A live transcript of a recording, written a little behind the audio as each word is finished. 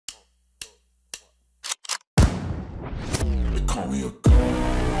call me a god.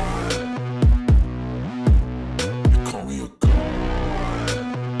 You call me a god.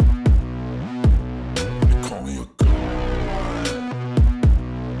 You call me a god.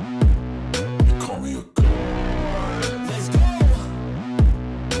 You call me a god. Let's go.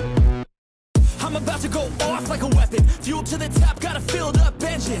 I'm about to go off like a weapon. Fuel to the top, got a filled up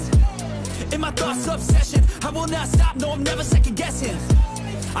engine. In my thoughts, obsession. I will not stop, no, I'm never second guessing.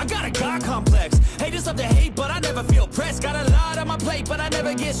 I got a God complex. Haters love to hate, but I never feel pressed. Got a lot on my plate, but I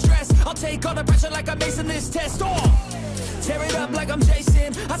never get stressed. I'll take all the pressure like I'm acing this test. Tear it up like I'm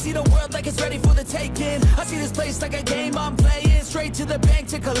Jason. I see the world like it's ready for the taking. I see this place like a game I'm playing. Straight to the bank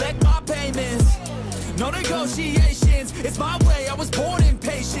to collect my payments. No negotiations, it's my way, I was born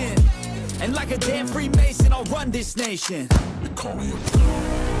impatient. And like a damn Freemason, I'll run this nation. You call me a god.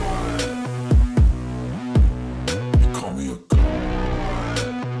 You call me a god.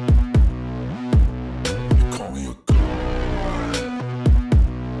 You call me a god.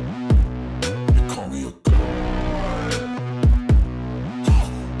 You call me a god.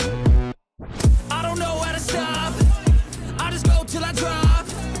 I don't know how to stop. I just go till I drop.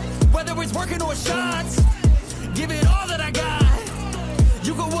 Whether it's working or shots, give it all that I got.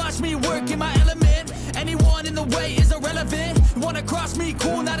 You can watch me work in my element. Anyone in the way is irrelevant. You wanna cross me,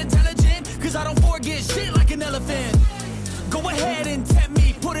 cool, not intelligent. Cause I don't forget shit like an elephant. Go ahead and tempt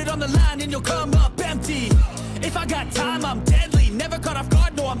me, put it on the line and you'll come up empty. If I got time, I'm deadly. Never caught off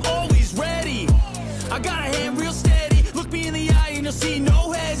guard, no, I'm always ready. I got a hand real steady. Look me in the eye and you'll see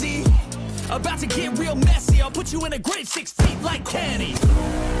no hezzy. About to get real messy. I'll put you in a grave 6 feet like Kenny.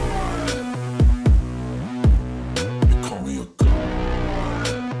 You call me a god.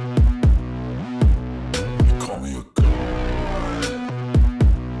 You call me a god.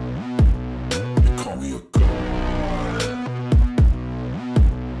 You call me a god.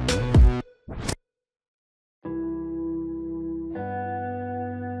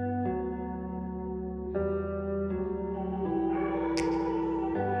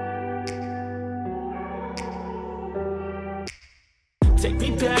 Take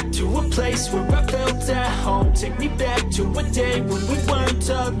me back to a place where I felt at home. Take me back to a day when we weren't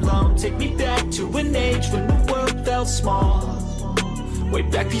alone. Take me back to an age when the world felt small. Way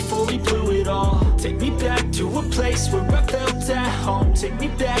back before we blew it all. Take me back to a place where I felt at home. Take me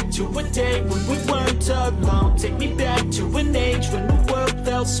back to a day when we weren't alone. Take me back to an age when the world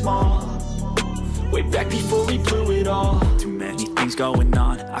felt small. Way back before we blew it all. Too many things going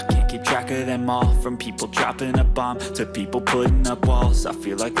on, I can't keep track of them all. From people dropping a bomb to people putting up walls. I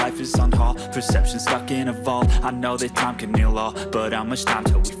feel like life is on hold, perception stuck in a vault. I know that time can heal all, but how much time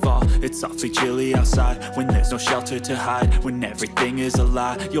till we fall? It's awfully chilly outside, when there's no shelter to hide. When everything is a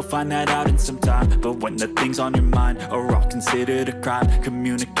lie, you'll find that out in some time. But when the things on your mind are all considered a crime,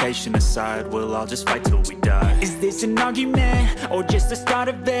 communication aside, we'll all just fight till we die. Is this an argument, or just the start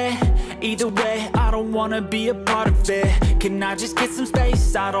of it? Either way, I don't wanna be a part of it. Can I just get some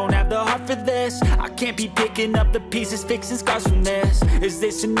space? I don't have the heart for this. I can't be picking up the pieces, fixing scars from this. Is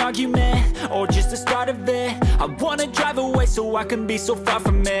this an argument, or just the start of it? I wanna drive away so I can be so far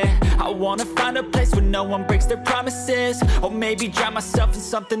from it. I wanna find a place where no one breaks their promises. Or maybe drown myself in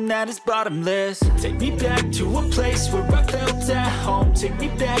something that is bottomless. Take me back to a place where I felt at home. Take me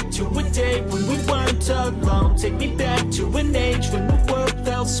back to a day when we weren't alone. Take me back to an age when the world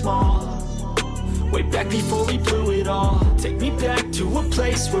felt small. Way back before we blew it all. Take me back to a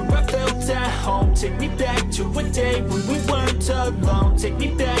place where I felt at home. Take me back to a day when we weren't alone. Take me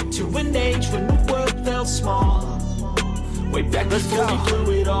back to an age when the world felt small. Way back before we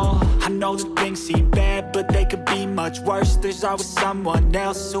blew it all. I know that things seem bad, but they could be much worse. There's always someone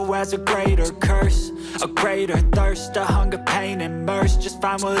else who has a greater curse, a greater thirst, a hunger, pain, and mercy. Just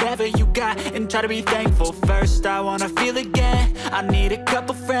find whatever you got and try to be thankful first. I wanna feel again, I need a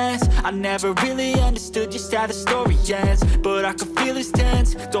couple friends. I never really understood just how the story ends, but I can feel it's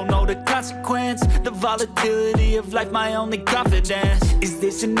tense, don't know the consequence. The volatility of life, my only confidence. Is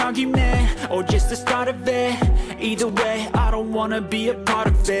this an argument, or just the start of it? Either way, I don't wanna be a part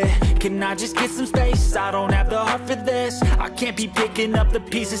of it. Can I just get some space? I don't have the heart for this. I can't be picking up the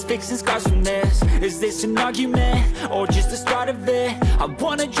pieces, fixing scars from this. Is this an argument, or just the start of it? I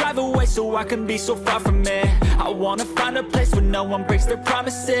wanna drive away so I can be so far from it. I wanna find a place where no one breaks their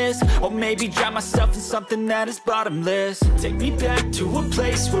promises. Or maybe drown myself in something that is bottomless. Take me back to a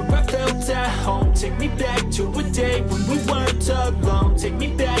place where I felt at home. Take me back to a day when we weren't alone. Take me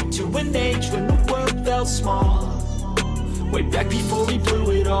back to an age when the world felt small. Way back before we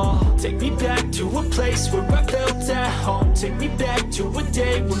blew it all. Take me back to a place where I felt at home. Take me back to a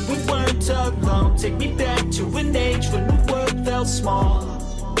day when we weren't alone. Take me back to an age when the world felt small.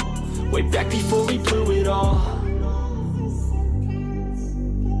 Way back before we blew it all.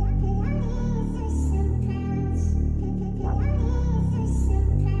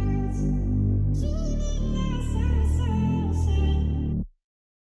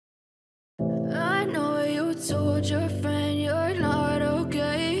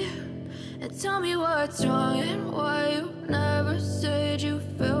 Tell me what's wrong and why you never said you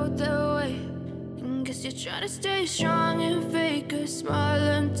felt that way. And guess you're trying to stay strong and fake a smile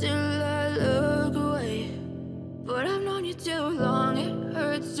until I look away. But I've known you too long, it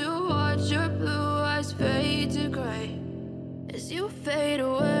hurts to watch your blue eyes fade to gray as you fade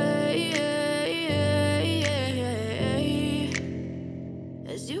away,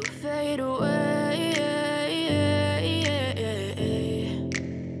 as you fade away.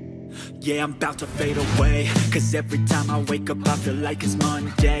 Yeah, I'm about to fade away, cause every time I wake up I feel like it's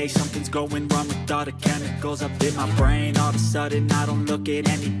Monday. Something's going wrong with all the chemicals up in my brain. All of a sudden I don't look at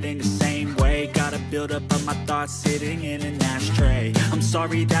anything the same way. Gotta build up of my thoughts sitting in an ashtray. I'm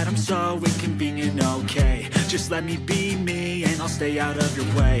sorry that I'm so inconvenient, okay. Just let me be me and I'll stay out of your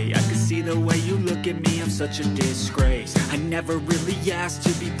way. I can see the way you look at me, I'm such a disgrace. I never really asked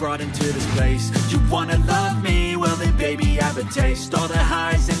to be brought into this place. You wanna love me? Well then baby have a taste. All the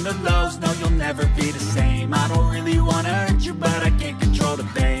highs and the lows, no you'll never be the same. I don't really wanna hurt you but I can't control the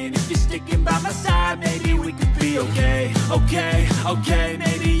pain. If you're sticking by my side maybe we could be okay. Okay,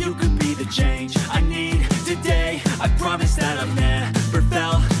 maybe you could be the change I need today. I promise that I've never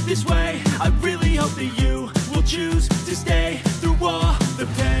felt this way. I really hope that you will choose to stay through all the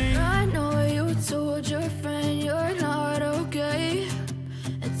pain. I know you told your friend you're not okay.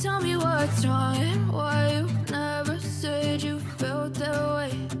 And tell me what's wrong and why you never said you felt that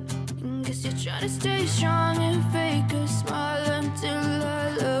way. And guess you're trying to stay strong and fake a smile until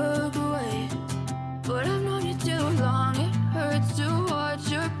I look away. But I've known you too long, it hurts to watch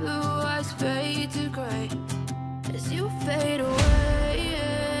your blue eyes fade to gray as you fade away,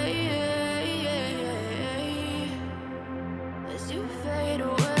 as you fade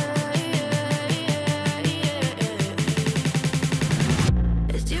away,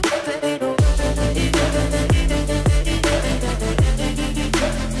 as you fade away.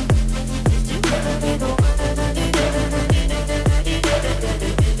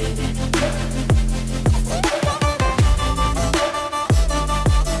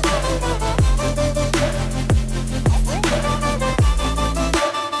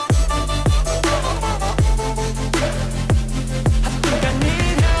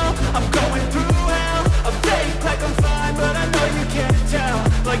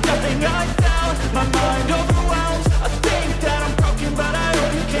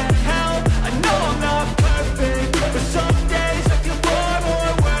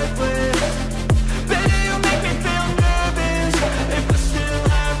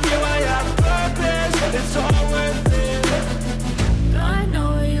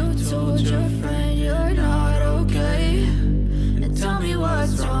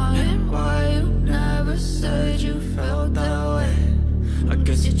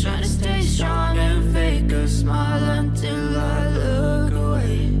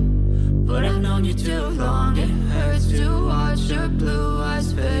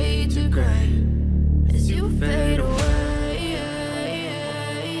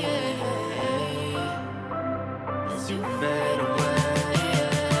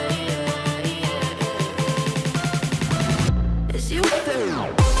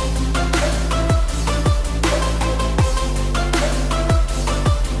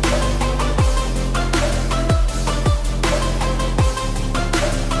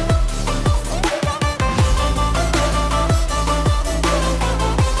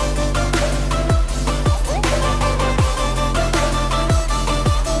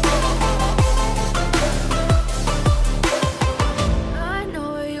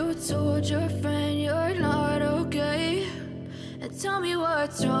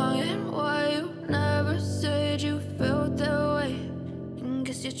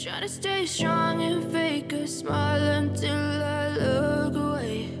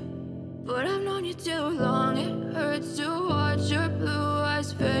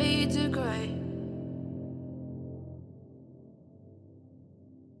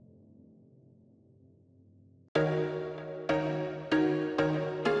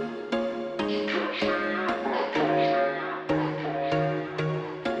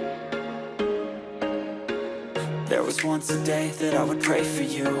 There was once a day that I would pray for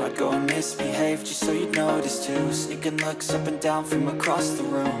you. I'd go and misbehave just so you'd notice too. Sneaking looks up and down from across the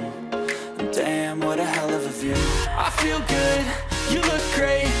room. And damn, what a hell of a view. I feel good, you look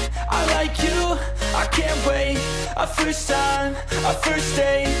great, I like you, I can't wait. A first time, a first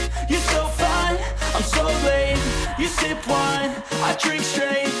date, you're so fun, I'm so late. You sip wine, I drink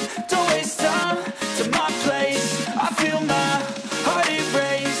straight. Don't waste time to my place. I feel my heart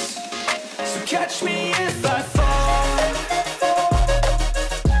erase. So catch me if I fall.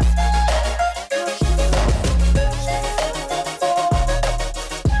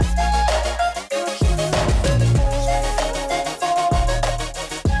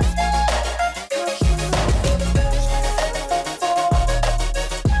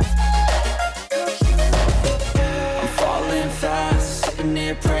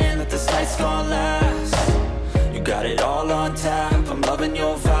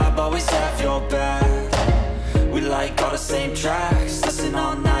 tracks. Listen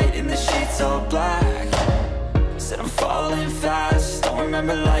all night in the sheets all black. Said I'm falling fast. Don't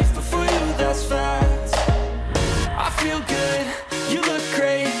remember life before you, that's facts. I feel good, you look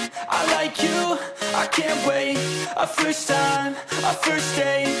great. I like you, I can't wait. A first time, a first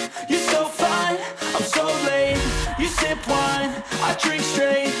date. You're so fine, I'm so late. You sip wine, I drink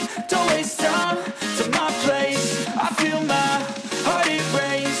straight. Don't waste time to my place. I feel my heart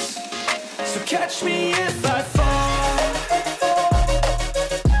erase. So catch me if I fall.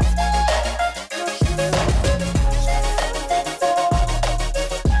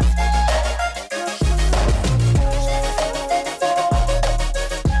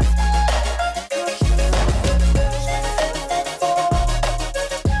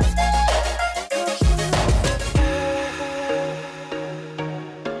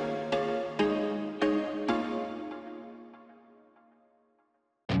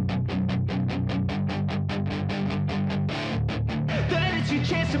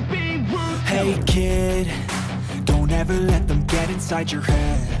 Hey kid, don't ever let them get inside your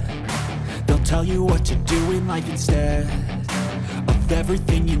head. They'll tell you what to do in life instead of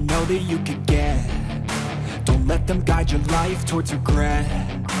everything you know that you could get. Don't let them guide your life towards regret.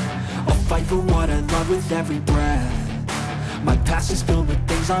 I'll fight for what I love with every breath. My past is filled with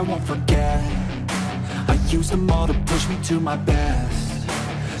things I won't forget. I use them all to push me to my best.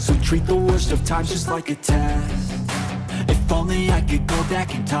 So treat the worst of times just like a test. If only I could go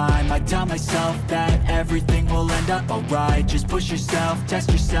back in time, I'd tell myself that everything will end up alright. Just push yourself, test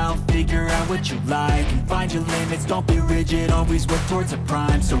yourself, figure out what you like, and find your limits, don't be rigid, always work towards a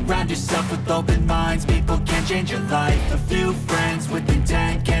prime. Surround yourself with open minds, people can change your life. A few friends with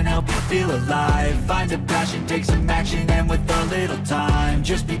intent can help you feel alive. Find a passion, take some action, and with a little time,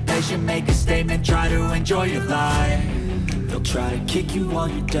 just be patient, make a statement, try to enjoy your life. They'll try to kick you while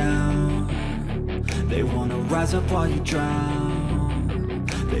you're down. They wanna rise up while you drown.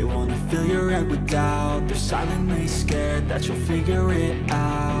 They wanna fill your head with doubt. They're silently scared that you'll figure it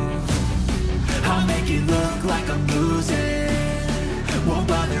out. I'll make it look like I'm losing, won't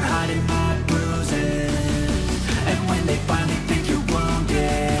bother hiding my bruises. And when they finally think you're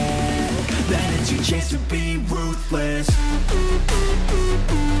wounded, then it's your chance to be ruthless.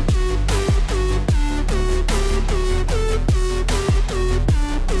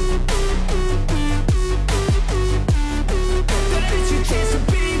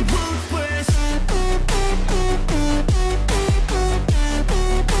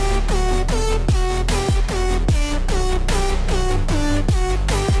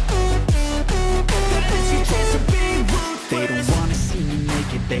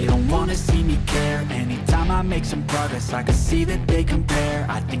 They don't wanna see me care. Anytime I make some progress, I can see that they compare.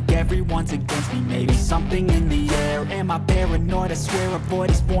 I think everyone's against me, maybe something in the air. Am I paranoid? I swear a void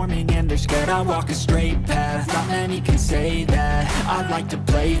is forming and they're scared. I walk a straight path, not many can say that. I like to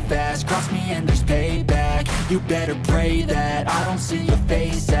play fast, cross me and there's payback. You better pray that I don't see your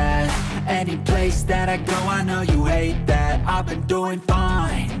face at any place that I go. I know you hate that. I've been doing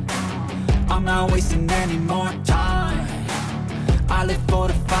fine, I'm not wasting any more time. I live for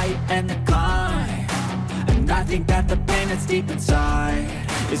the fight and the climb, and I think that the pain that's deep inside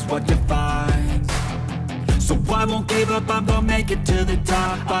is what defines. So I won't give up, I'm gonna make it to the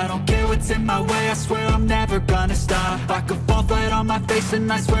top. I don't care what's in my way, I swear I'm never gonna stop. I could fall flat on my face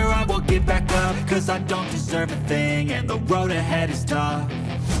and I swear I won't get back up, cause I don't deserve a thing and the road ahead is tough.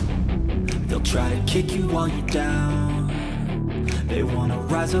 They'll try to kick you while you're down. They wanna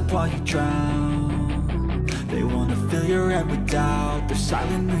rise up while you drown. They wanna fill your head with doubt. They're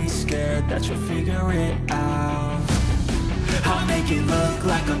silently scared that you'll figure it out. I'll make it look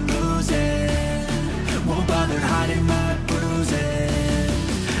like I'm losing, won't bother hiding my bruises.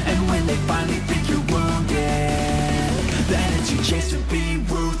 And when they finally think you're wounded, then it's your chance to be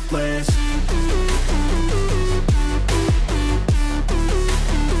ruthless.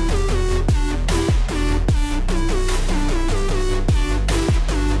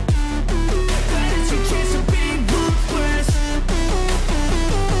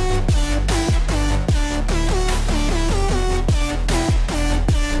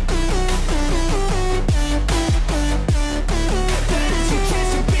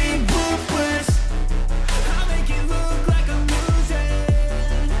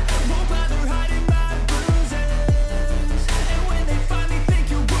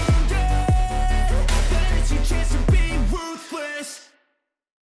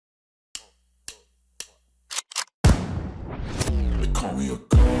 Call me a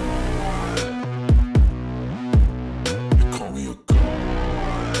god. You call me a god.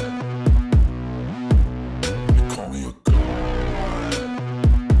 You call me a god.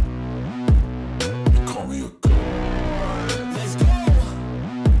 You call me a god.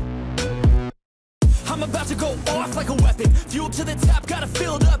 I'm about to go off like a weapon. Fuel to the top, got a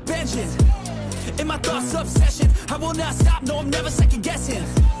filled up engine. In my thoughts, obsession, I will not stop, no, I'm never second guessing.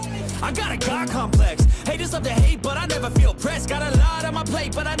 I got a God complex. Haters love to hate, but I never feel pressed. Got a lot on my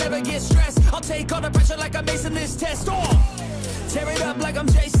plate, but I never get stressed. I'll take all the pressure like I'm acing this test. Tear it up like I'm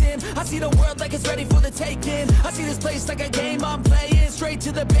Jason. I see the world like it's ready for the taking. I see this place like a game I'm playing. Straight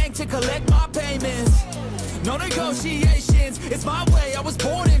to the bank to collect my payments. No negotiations, it's my way, I was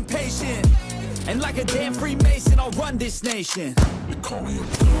born impatient. And like a damn Freemason, I'll run this nation. They call me a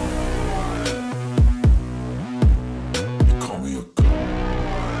god. They call me a god.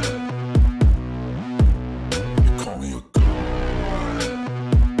 They call me a god.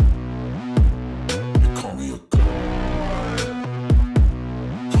 They call me a god.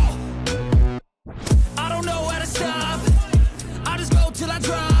 I don't know how to stop, I just go till I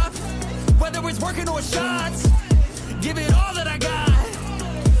drop. Whether it's working or shots, give it all that I got.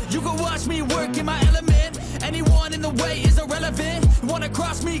 You can watch me work in my element. Anyone in the way is irrelevant. You wanna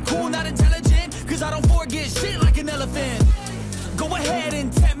cross me, cool, not intelligent. Cause I don't forget shit like an elephant. Go ahead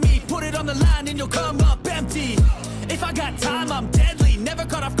and tempt me, put it on the line and you'll come up empty. If I got time, I'm deadly. Never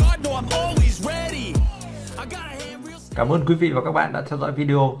caught off guard, no, I'm always ready. I got a hand real... Cảm ơn quý vị và các bạn đã theo dõi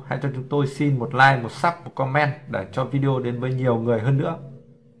video. Hãy cho chúng tôi xin một like, một sub, một comment để cho video đến với nhiều người hơn nữa.